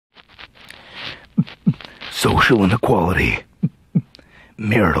social inequality,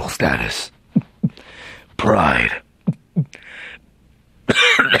 marital status, pride,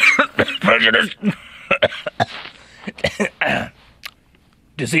 prejudice,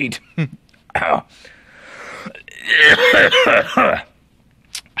 deceit,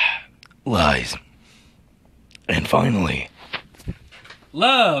 lies, and finally,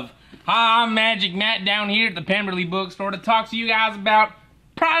 love. Hi, I'm Magic Matt down here at the Pemberley Bookstore to talk to you guys about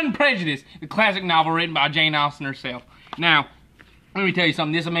Pride and Prejudice, the classic novel written by Jane Austen herself. Now, let me tell you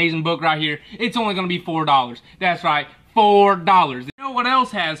something. This amazing book right here, it's only going to be $4. That's right, $4. You know what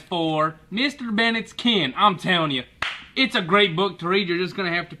else has $4? Mr. Bennet's Kin. I'm telling you, it's a great book to read. You're just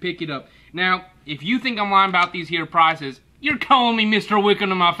going to have to pick it up. Now, if you think I'm lying about these here prices, you're calling me Mr. Wickham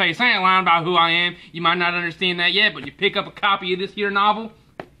to my face. I ain't lying about who I am. You might not understand that yet, but you pick up a copy of this here novel,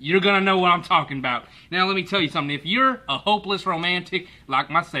 you're going to know what I'm talking about. Now, let me tell you something. If you're a hopeless romantic like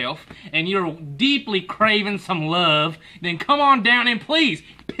myself, and you're deeply craving some love, then come on down and please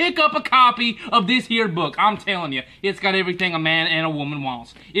pick up a copy of this here book. I'm telling you, it's got everything a man and a woman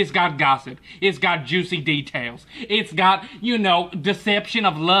wants. It's got gossip. It's got juicy details. It's got, you know, deception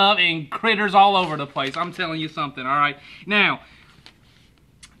of love and critters all over the place. I'm telling you something, all right? Now,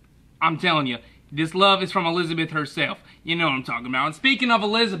 I'm telling you, this love is from Elizabeth herself. You know what I'm talking about. And speaking of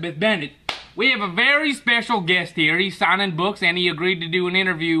Elizabeth Bennet, we have a very special guest here. He's signing books and he agreed to do an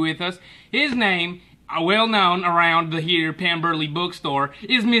interview with us. His name, well known around the here Pemberley Bookstore,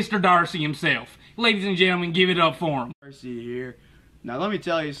 is Mr. Darcy himself. Ladies and gentlemen, give it up for him. Darcy here. Now let me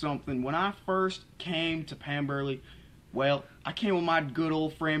tell you something. When I first came to Pemberley, well, I came with my good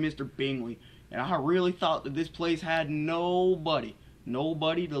old friend Mr. Bingley. And I really thought that this place had nobody.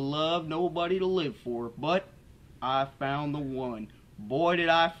 Nobody to love, nobody to live for. But I found the one. Boy, did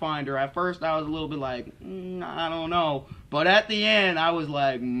I find her. At first, I was a little bit like, I don't know. But at the end, I was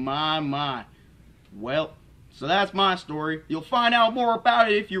like, my. Well, so that's my story. You'll find out more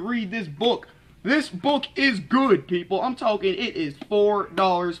about it if you read this book. This book is good, people. I'm talking, it is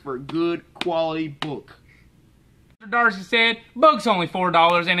 $4 for a good quality book. Mr. Darcy said, book's only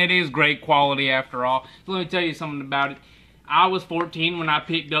 $4 and it is great quality after all. So let me tell you something about it. I was 14 when I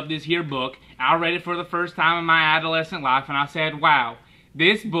picked up this here book. I read it for the first time in my adolescent life and I said, wow,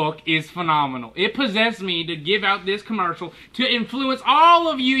 this book is phenomenal. It possessed me to give out this commercial to influence all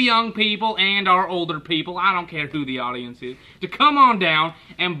of you young people and our older people, I don't care who the audience is, to come on down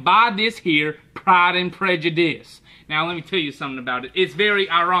and buy this here Pride and Prejudice. Now let me tell you something about it. It's very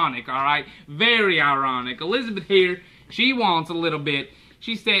ironic, alright? Very ironic. Elizabeth here, she wants a little bit.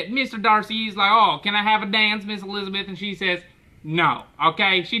 She said, Mr. Darcy, he's like, oh, can I have a dance, Miss Elizabeth? And she says, no,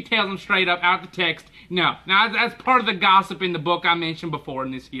 okay? She tells him straight up out the text, no. Now, that's part of the gossip in the book I mentioned before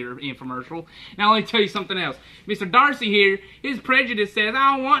in this here infomercial. Now, let me tell you something else. Mr. Darcy here, his prejudice says,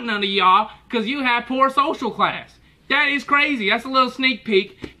 I don't want none of y'all because you have poor social class. That is crazy. That's a little sneak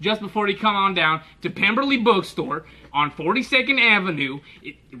peek just before he come on down to Pemberley Bookstore on 42nd Avenue.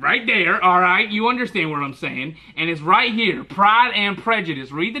 Right there, all right? You understand what I'm saying. And it's right here, Pride and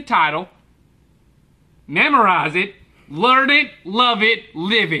Prejudice. Read the title. Memorize it. Learn it. Love it.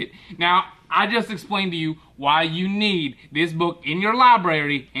 Live it. Now, I just explained to you why you need this book in your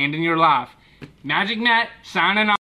library and in your life. Magic Matt, signing off.